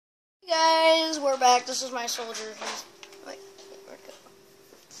Guys, we're back. This is my soldier. Wait, where'd it go?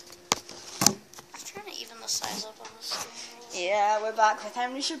 I'm trying to even the size up on this screen. Yeah, we're back with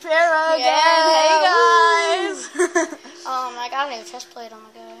Henry Shapiro again. Yeah. Hey guys! I got a new chest plate on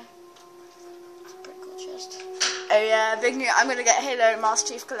the guy. It's a pretty cool chest. Oh yeah, big new. I'm gonna get Halo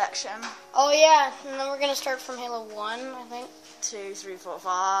Master Chief Collection. Oh yeah, and then we're gonna start from Halo 1, I think. 2, 3, 4,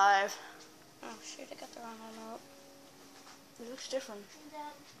 5. Oh shoot, I got the wrong remote. It looks different.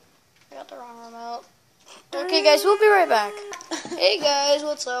 I got the wrong remote. Okay guys, we'll be right back. Hey guys,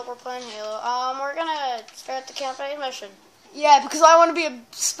 what's up? We're playing Halo. We're gonna start the campaign mission. Yeah, because I want to be a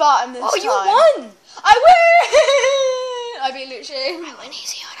Spartan this time. Oh, you won! I win! I beat Lucian. I went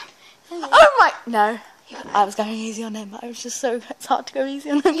easy on him. Oh my! No, I was going easy on him, but I was just so. It's hard to go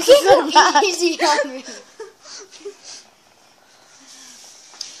easy on him. You can't go easy on me.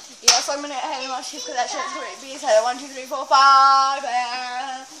 Yes, I'm gonna get Halo Master Chief Collection. It's Halo 1, 2, 3, 4, 5.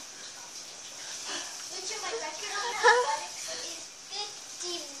 My record on athletics is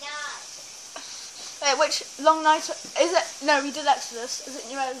 59. Wait, which long night is it? No, we did Exodus. Is it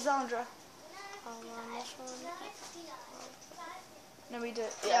New Alexandra? No, we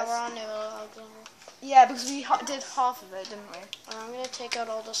did. Yeah, we're on New Alexandra. Yeah, because we did half of it, didn't we? I'm gonna take out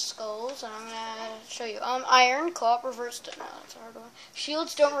all the skulls and I'm gonna show you. Iron Claw reversed it. No, that's a hard one.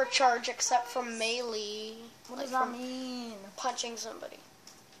 Shields don't recharge except from melee. What does that mean? Punching somebody.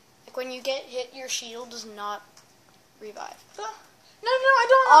 Like when you get hit, your shield does not revive. No, I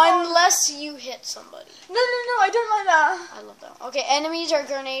don't. Unless you hit somebody. No, I don't like that. I love that one. Okay, enemies are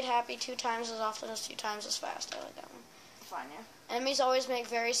grenade happy 2 times as often as 2 times as fast. I like that one. Fine, yeah. Enemies always make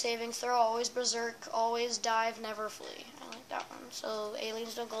very saving throw, always berserk, always dive, never flee. I like that one. So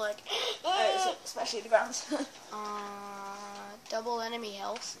aliens don't go like, especially the grounds. double enemy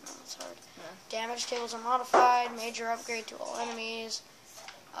health. No, that's hard. Yeah. Damage tables are modified. Major upgrade to all enemies.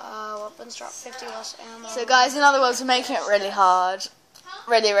 Weapons drop 50 less ammo. So guys, in other words, we're making it really hard.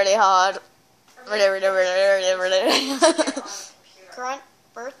 Really hard. Really. Current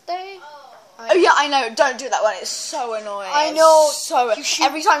birthday? Oh yeah, I know. Don't do that one. It's so annoying. I know. So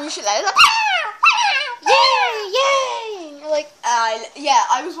every time you shoot that, it's like, yay! You're like, yeah.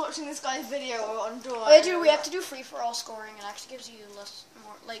 I was watching this guy's video on Dawn. oh, dude, we have to do free for all scoring. It actually gives you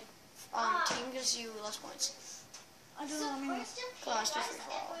more. Like, team gives you less points. I don't know what I mean. Come on, let's do free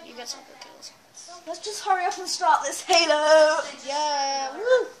for all. You get some good kills. Let's just hurry up and start this Halo. Yeah.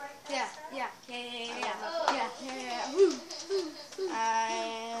 Woo. Yeah. Woo.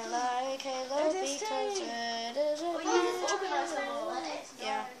 I like Halo because it is a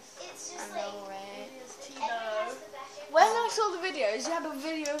yeah. I know, right? When I saw the videos, you had a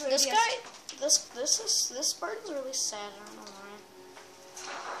video of This guy, this Spartan's really sad. I don't know why.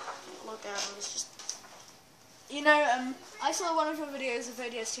 Look at him. He's just. You know, I saw one of your videos of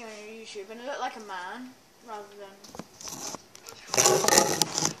ODST on your YouTube, and it looked like a man rather than.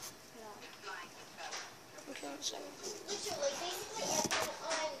 Okay, one second.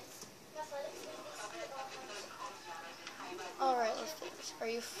 Alright, let's do this. Are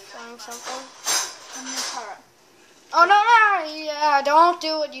you flying something? I'm in a turret. Oh, no! Yeah, don't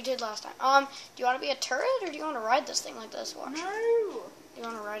do what you did last time. Do you want to be a turret, or do you want to ride this thing like this? Watch. No! Do you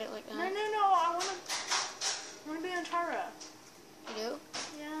want to ride it like that? No, I want to be a turret. You do?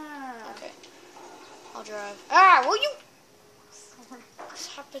 Yeah. Okay. I'll drive. Ah, will you? Sorry. This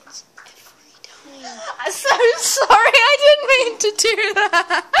happens every time. I'm so sorry, I didn't mean to do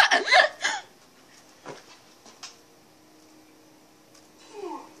that.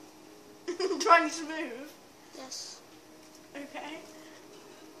 Do I need to move? Yes. Okay.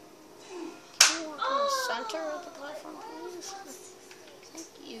 Can you walk in the center of the platform, please? Thank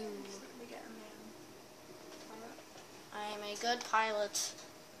you. I am a good pilot.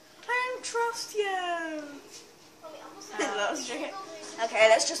 I don't trust you. Okay,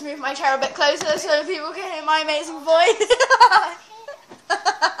 let's just move my chair a bit closer so people can hear my amazing voice.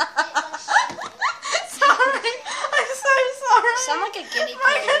 Sorry, I'm so sorry. Sound like a guinea pig.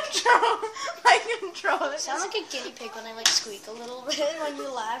 My controller. Sound like a guinea pig when they like squeak a little bit. When you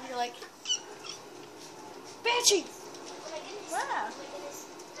laugh, you're like, Banshee. Where?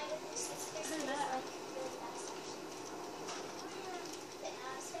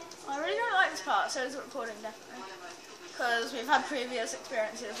 I really don't like this part, so it's recording definitely. Because we've had previous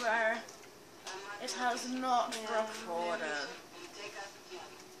experiences where it has not recorded.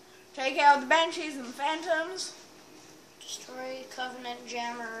 Take out the Banshees and Phantoms. Destroy Covenant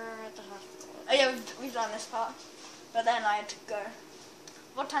Jammer at the hospital. Oh yeah, we've done this part. But then I had to go.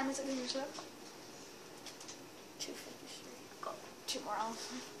 What time is it going to show? 2:53. Got 2 more hours.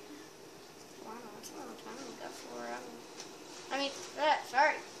 Wow, that's a long time. We got 4 hours. I mean,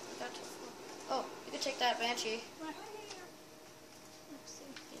 sorry. We got 2 could take that banshee. Let's see.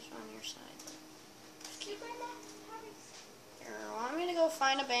 He's on your side. Here, want me to go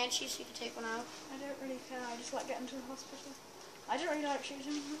find a banshee so you can take one out? I don't really care. I just like getting to the hospital. I don't really like shooting.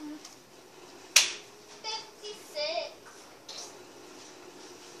 56.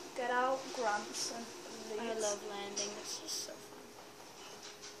 Get out, grunts, and I love landing. It's just so fun.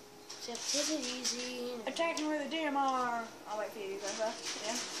 Just take it easy. Attack him with a DMR. I'll wait for you to go first.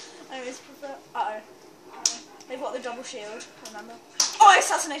 Yeah. I always prefer. They've got the double shield. Remember? Oh, I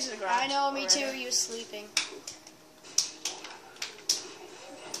assassinated a grunt. I know, me already. too. He was sleeping.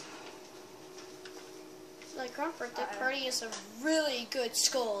 Like, Grunt Birthday Party is a really good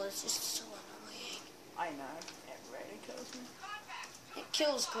skull. It's just so annoying. I know. It really kills me. It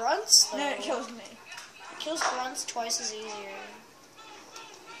kills grunts, though. No, it kills me. It kills grunts twice as easier.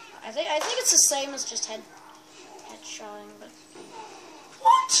 I think it's the same as just headshotting, but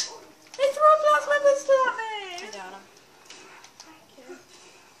What? They threw a plasma pistol at me! I got him. Thank you.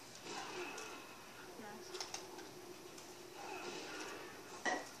 Nice.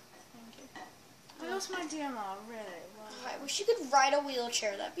 Thank you. I lost my DMR, really. Wow. I wish you could ride a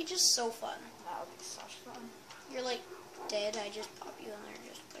wheelchair. That'd be just so fun. That would be such fun. You're like dead. I just pop you in there and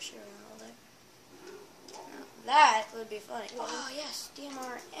just push you around all day. That would be funny. Oh yes,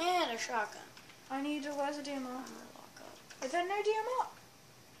 DMR and a shotgun. I need a. Where's a DMR? I'm gonna lock up. Is there no DMR?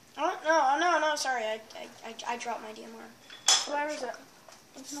 Oh no! Sorry, I dropped my DMR. Where is it?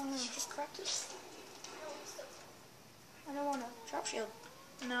 It's not You here. just cracked it. I don't want to. Drop shield.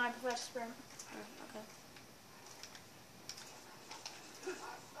 No, I prefer to sprint. Oh, okay.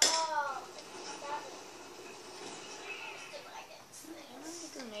 Oh,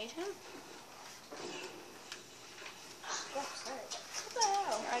 Grenade him. God's sake. What the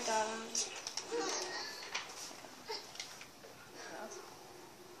hell? I got him.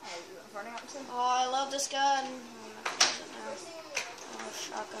 Running up to him. Oh, I love this gun. I'm not gonna use it now. Oh,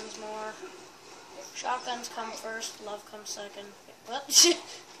 shotguns more. Shotguns come first. Love comes second. What?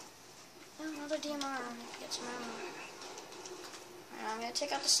 Oh, another DMR. Get some ammo. Alright, I'm gonna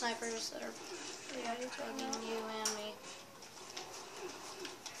take out the snipers that are bugging you and me.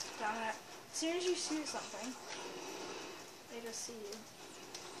 Damn it. As soon as you shoot something, they just see you.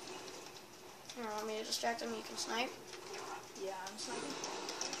 You want me to distract them? You can snipe. Yeah, I'm sniping.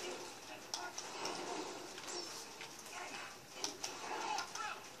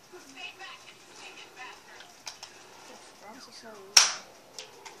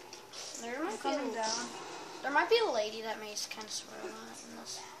 There might be a lady that may kind of swear a lot in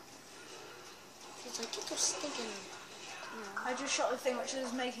this. She's like, get those stinking. You know. I just shot the thing which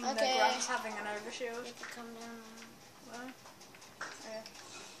is making the Okay. grunts having an overshield. You can come down. Where? Yeah.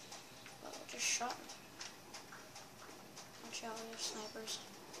 Oh, just shot me. Watch out, we have snipers.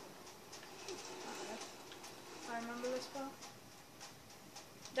 Okay. I remember this part.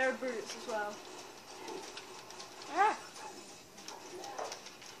 There are brutes as well. Ah!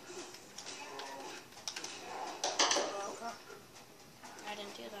 I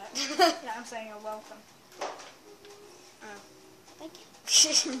didn't do that. Yeah, I'm saying you're welcome. Oh, thank you.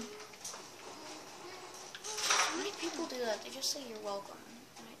 How many people do that? They just say you're welcome.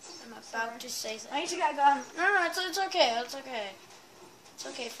 I'm about to say that. I need to get a gun. No, it's okay. It's okay. It's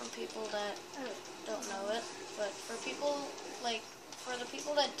okay from people that don't know it, but for people like for the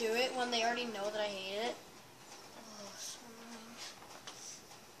people that do it when they already know that I hate it. Oh, so annoying.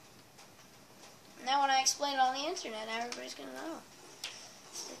 Now when I explain it on the internet, everybody's gonna know.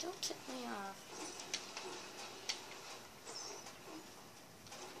 So don't tip me off.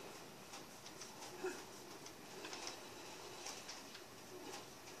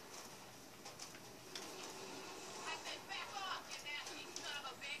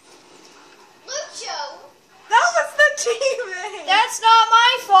 That was the teammate! That's not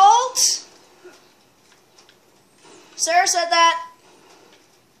my fault! Sarah said that.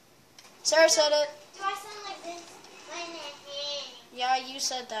 Sarah said it. Do I sound like this? Yeah, you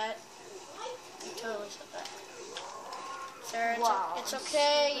said that. You totally said that. Sarah, Wow. it's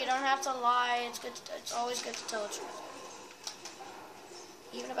okay. You don't have to lie. It's good. It's always good to tell the truth.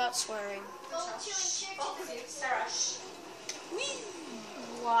 Even about swearing.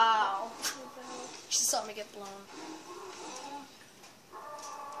 Wow. She saw me get blown.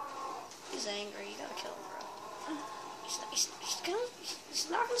 He's angry. You gotta kill him, bro. He's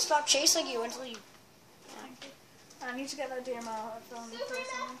not gonna stop chasing you until you. I need to get that DMR from the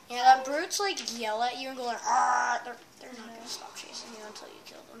person. Yeah, that brutes like yell at you and go like, "Arr!" They're not gonna stop chasing you until you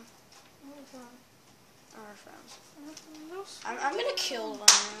kill them. What was that? Our friends. Those- I'm gonna kill them. I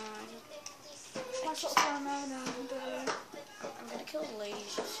sort of found out now. I'm gonna kill the lady.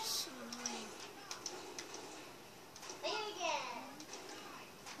 She's just so annoying.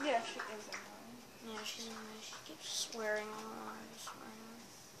 Yeah, she is annoying. Yeah, she's annoying. She keeps swearing on the line.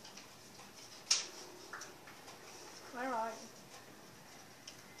 Where are you?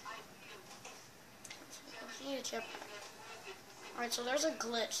 I need a jetpack. Alright, so there's a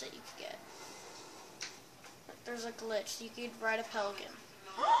glitch that you could get. There's a glitch. You could ride a pelican.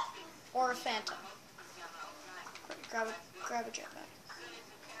 Or a phantom. Grab a jetpack.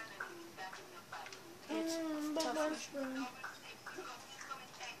 It's tough.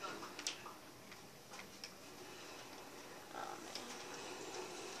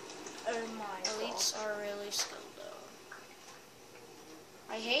 Oh my Elites god. are really skilled though.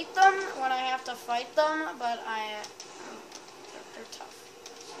 I hate them when I have to fight them, but they're tough.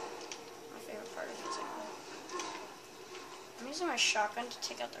 My favorite part of using them. I'm using my shotgun to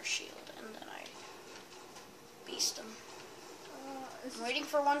take out their shield, and then I beast them. I'm waiting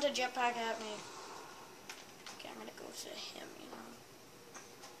for one to jetpack at me. Okay, I'm gonna go to him, you know.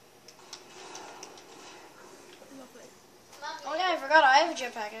 Lovely. Mommy, Oh yeah, I forgot I have a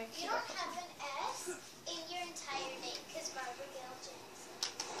jetpack. I you keep don't up with have them. an S in your entire name because Barbara Gail Jackson.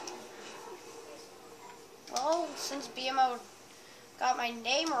 Well, since BMO got my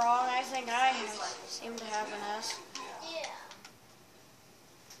name wrong, I think I seem to have an S. Yeah.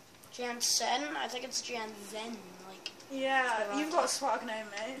 Jansen? I think it's Janzen. Like, Yeah, you've got a swag name,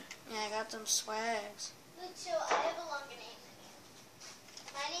 mate. yeah, I got them swags. Lucio, I have a longer name than you.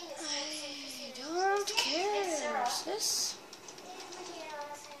 My name is I don't care. Sis.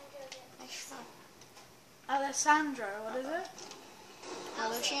 Alessandro, what is it?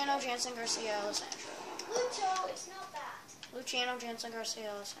 Luciano Jansen Garcia Alessandro. Lucio, it's not that. Luciano Jansen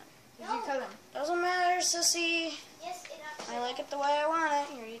Garcia Alessandro. Did you kill him? Doesn't matter, sissy. Yes, it actually. I like it the way I want it.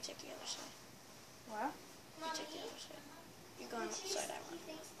 Here, you take the other side. Where? You take the other side. You're going the side I want. He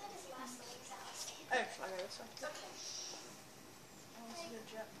thinks that his last name is Alexander. Oh, shall I go this way? Okay. Oh, this is a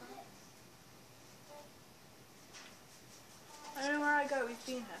jetpack. I don't know where I go, we've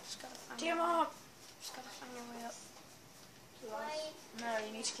been here. Just gotta find Team your way. up! Just gotta find your way up. No,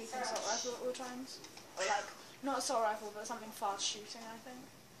 you need to keep an assault rifle at all times. Or like, not assault rifle, but something fast shooting, I think.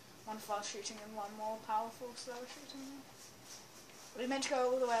 One fast shooting and one more powerful slow shooting. We meant to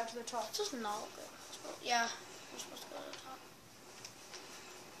go all the way up to the top. It's just not good. Yeah, we're supposed to go to the top.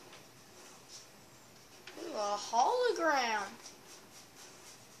 Ooh, a hologram.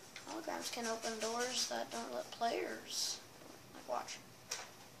 Holograms can open doors that don't let players. Like, watch.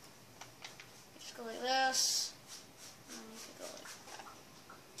 You just go like this, and then you can go like that.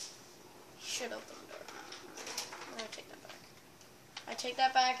 You should open the door. I'm gonna take that back. I take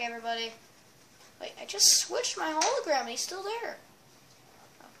that back, everybody. Wait, I just switched my hologram and he's still there.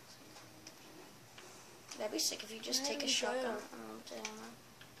 Oh. That'd be sick if you just take a shotgun. Oh, damn.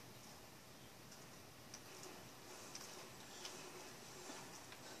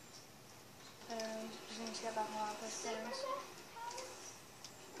 Just need to get back on those things.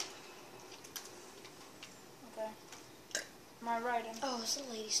 Okay. Am I riding? Oh, is the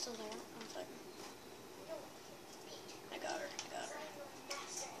lady still there? One second. I got her.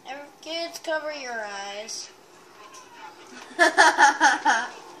 Kids, cover your eyes. Now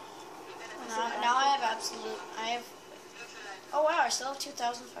I have oh wow, I still have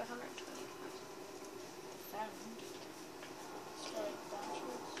 2,520.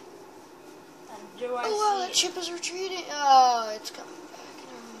 And do I Oh wow, see that ship is retreating. Oh, it's coming back.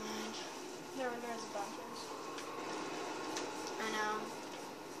 Never mind. there's a bunch. I know.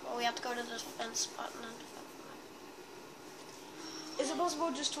 Well, we have to go to the defense spot and then defend. Is it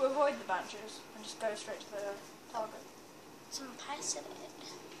possible just to avoid the bunches and just go straight to the target? It's impossible.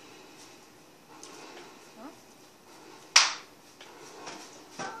 Huh?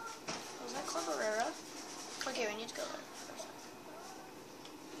 Was that Cleverera? Okay, we need to go there first.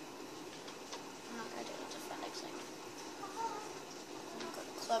 I'm not gonna do the defending thing. I'm gonna go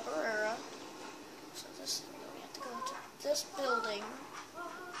to Cleverera. So this, we have to go to this building.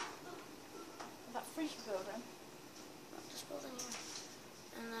 That freaky building. Not this building here.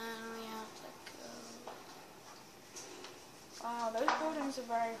 And then we have to go. Wow, those buildings are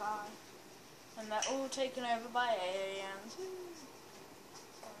very high. And they're all taken over by aliens. Okay,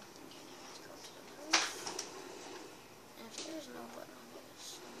 now let's go to the roof. And if there's no button on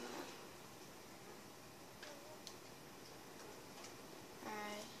this,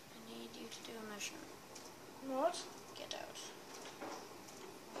 alright, I need you to do a mission. What? Get out.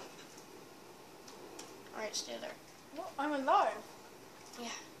 Alright, stay there. What? I'm alive. Yeah.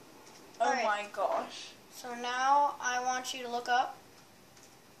 Oh Alright. my gosh. So now I want you to look up.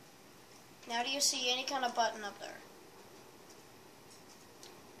 Now do you see any kind of button up there?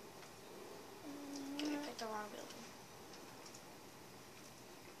 Okay, I picked the wrong building.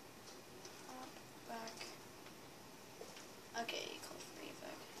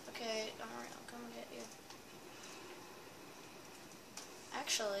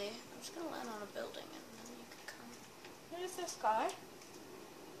 Actually, I'm just gonna land on a building and then you can come. Who is this guy?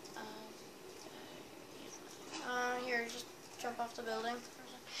 Here, just jump off the building.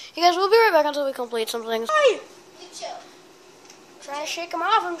 You guys, we'll be right back until we complete some things. Hey! Lucio. Trying to shake him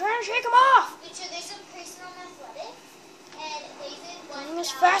off. I'm trying to shake him off. Lucio, there's a person on athletics, and they did Running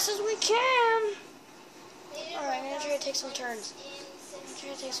as fast as we can. They did Alright, I'm gonna try to take some 1,000 turns. in I'm gonna 6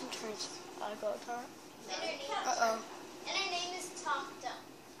 try to take some turns. I got a turret. Uh-oh. And her name is Topto.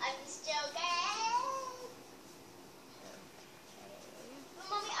 I'm just joking. But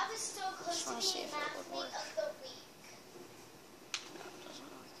Mommy, I was so close Just to wanna see being if it would athlete work. of the week. No, it doesn't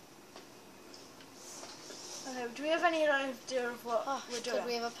work. Okay, do we have any idea of what Oh, we're good, doing?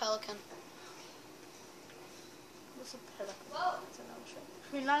 we have a pelican. What's a pelican? Whoa. It's another ship.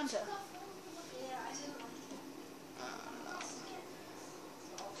 Can we land here?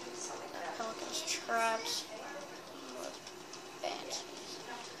 That pelican's trapped with banshees.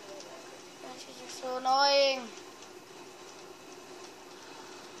 Banshees are so annoying.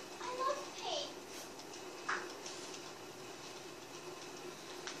 I love paint.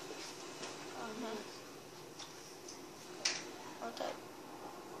 Oh man. What that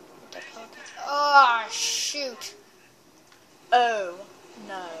pelican? Oh shoot. Oh,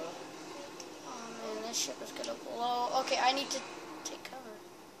 no. Oh man, this ship is gonna blow. Okay, I need to take cover.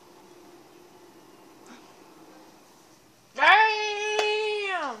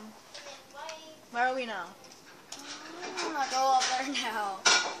 Damn! Where are we now? I'm gonna go up there now.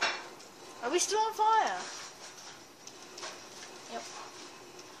 Are we still on fire? Yep.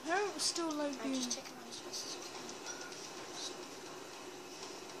 No, it's still like I'm just taking all as fast as I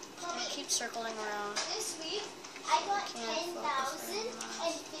can. Just keep circling around. This week, I got Can't focus very much.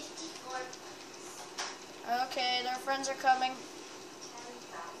 10,054 points. Okay, their friends are coming.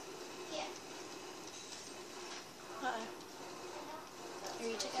 Yeah. Uh-oh. Here,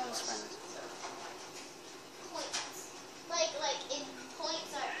 you take out his friends. Points. Like in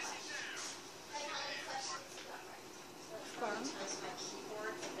points are questions. Like how many questions you got right.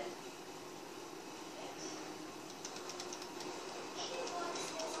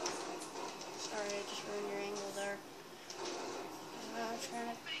 Sorry, I just ruined your angle there. I'm trying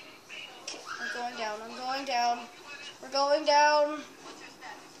to... I'm going down, I'm going down. We're going down.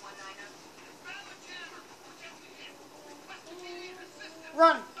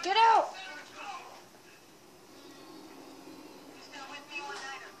 Run! Get out!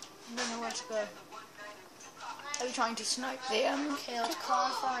 I don't know where to go. Are we trying to snipe them? Okay, let's call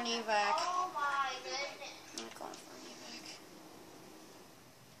in for an evac. Oh my goodness. I'm calling for an evac.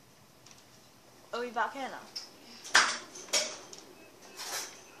 Are we back here now?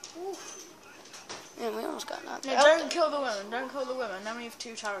 Oof. Man, we almost got knocked No, out. don't kill the women. Don't kill the women. Then we have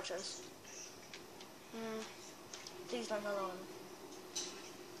 2 characters. Please don't kill the women.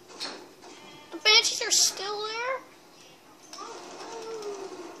 The banshees are still there?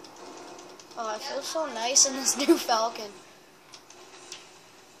 Oh, I feel so nice in this new Falcon.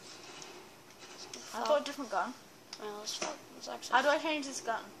 I've got a different gun. Well, this Falcon's actually... How do I change this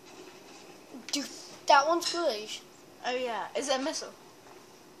gun? Dude, that one's good. You should Oh yeah, is it a missile?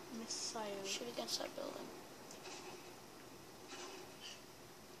 Missile. shoot against that building.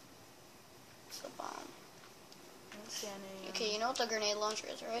 It's the bomb. I don't see any. Okay, you know what the grenade launcher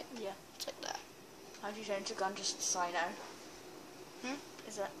is, right? Yeah. It's like that. How do you change the gun just so I know? Hmm?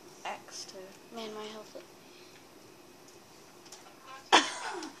 Is it X too? Man, my health.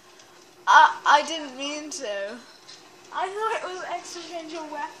 I didn't mean to. I thought it was X to change your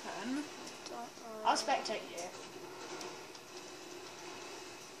weapon. I'll spectate you.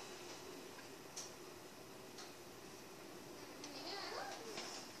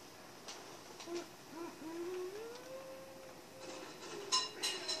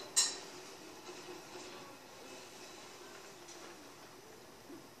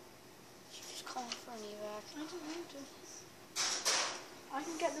 Just calling for an evac. I don't need to. I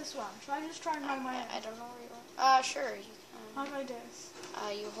can get this one. Should I just try and run my own? I don't know where you are. Sure. You How can. do I do this?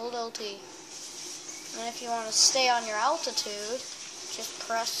 You hold LT. And if you want to stay on your altitude, just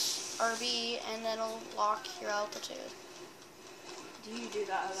press RB and then it'll lock your altitude. Do you do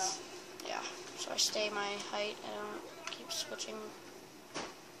that a lot? Yeah. So I stay my height. I don't keep switching.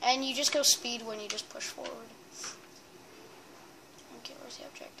 And you just go speed when you just push forward. Okay, where's the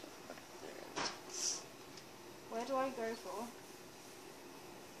objective? There it is. Where do I go for?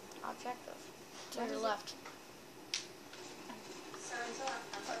 Objective. To Where your is it? left.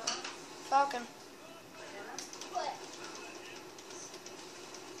 Falcon. What?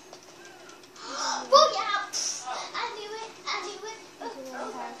 Booyah! I knew it. I knew it.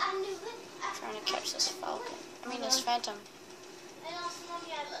 I knew it. Trying to catch this Falcon. I mean, this Phantom. And also, Mommy,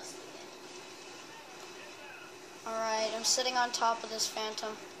 Mate, I'm sitting on top of this phantom.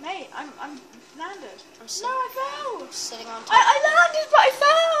 Mate, I'm landed. I'm No, I fell. sitting on top. I landed, but I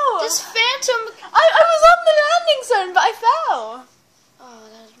fell. This phantom. I was on the landing zone, but I fell. Oh,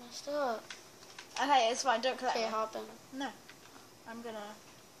 that's messed up. Okay, it's fine. Don't collect Okay, me. hop in. No, I'm gonna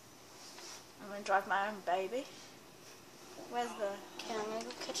drive my own baby. Where's the? Okay, I'm gonna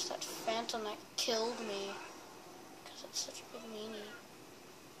go catch that phantom that killed me. Because it's such a big meanie.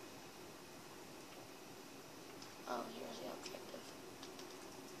 Oh, here's the objective.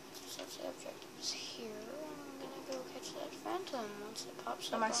 So the objective is here. I'm gonna go catch that phantom once it pops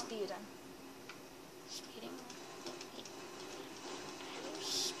up. Am I on- speeding? Speeding?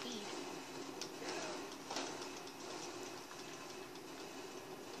 Speed.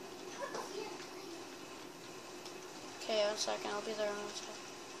 Okay, 1 second. I'll be there in 1 second.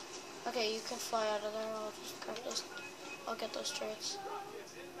 Okay, you can fly out of there. I'll just grab this. I'll get those traits.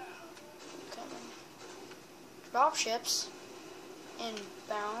 Coming. Dropships.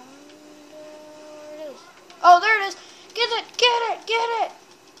 Inbound. Where it is? Oh, there it is! Get it! Get it! Get it!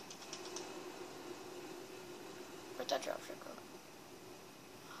 Where'd that dropship go?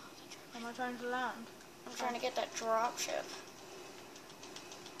 Am I trying to land? I'm trying to get that dropship.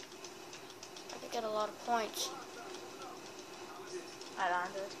 I could get a lot of points. I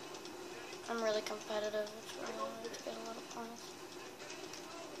landed. I'm really competitive. It's really hard to get a lot of points.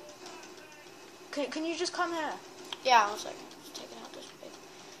 Can you just come here? Yeah, 1 second. Just taking out this big.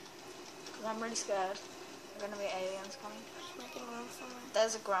 Because I'm really scared. There are going to be aliens coming. Just making room for me.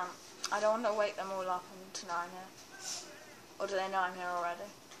 There's a grunt. I don't want to wake them all up and to know I'm here. Or do they know I'm here already?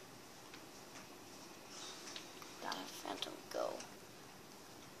 Damn it, Phantom, go.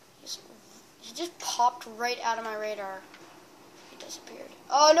 He just popped right out of my radar. He disappeared.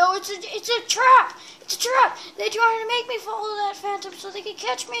 Oh no, it's a trap! It's a trap! They're trying to make me follow that Phantom so they can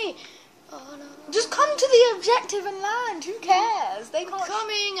catch me! Oh no. Just come to the objective and land. Who cares? They can't.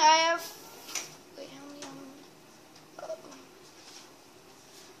 Coming! I have... Wait, how many on...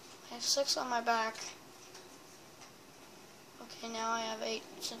 I have 6 on my back. Okay, now I have 8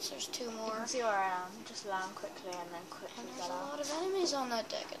 since there's 2 You more. can see where I am. Just land quickly and then quickly And there's get a out. lot of enemies on that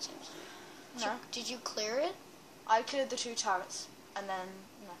deck, it seems. No. Did you clear it? I cleared the 2 turrets and then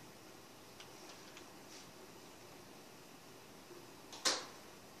no.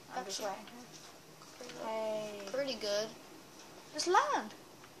 I'm just Actually, waiting. Hey. Pretty good. Just land.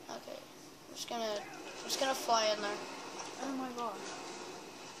 Okay. I'm just gonna fly in there. Oh my gosh.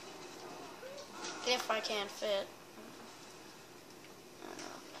 If I can fit.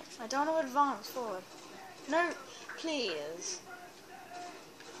 I don't want to advance forward. No, please.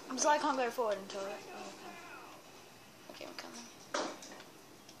 Because I can't go forward until it. Okay, I'm coming.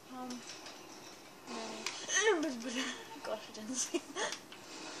 No. Gosh, I didn't see that.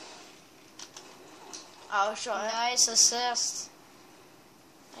 Oh, shot it. Nice assist.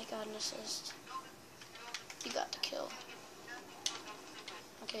 I got an assist. You got the kill.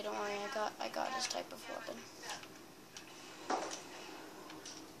 Okay, don't worry. I got this type of weapon.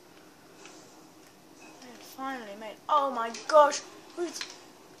 Finally made. Oh my gosh. Who's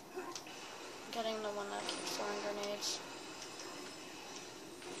Getting the one that keeps throwing grenades.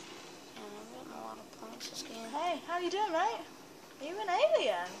 And I'm getting a lot of points this game. Hey, how you doing, mate? Are you an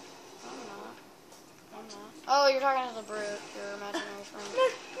alien? I'm not. Oh, you're talking to the brute, your imaginary friend.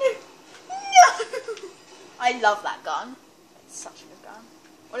 No. I love that gun. It's such a good gun.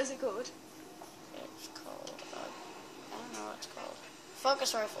 What is it called? It's called, I don't know what it's called.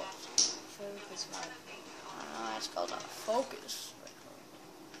 Focus rifle. Focus rifle. I don't know, it's called a focus rifle.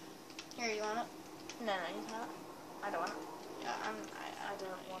 Here, you want it? No, you can't. I don't want it. Yeah, I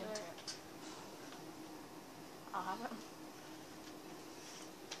don't want it. I'll have it.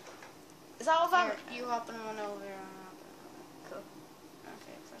 Is that all of Here, them? you hop in one over here. Cool.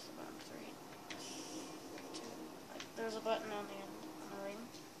 Okay, press the button. 3, 2. There's a button on the ring.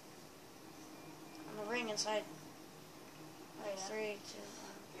 On the ring inside. Oh, yeah. 3,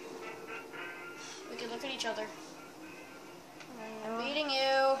 2, 1. We can look at each other. I'm beating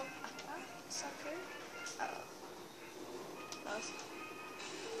you. Sucker. Close.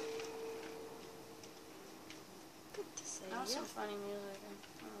 Good to see That was you. some funny music.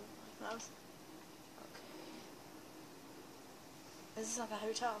 Close. Okay. This is like a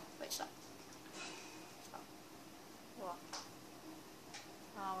hotel. Wait, stop. What?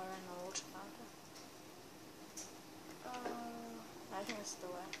 Oh, we're in the water fountain. I think this is the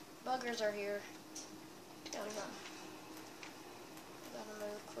way. Buggers are here. Yeah, we Gotta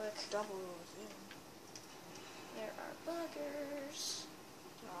move quick. double zoom. There are buggers.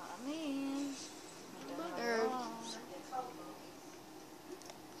 Do you know what that means? Buggers.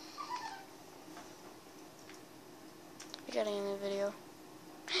 getting a new video.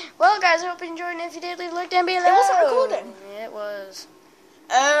 Well, guys, I hope you enjoyed, and if you did, leave a like down below. It wasn't recording. It was.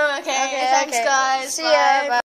 Oh, okay. Thanks, guys. See ya. Bye.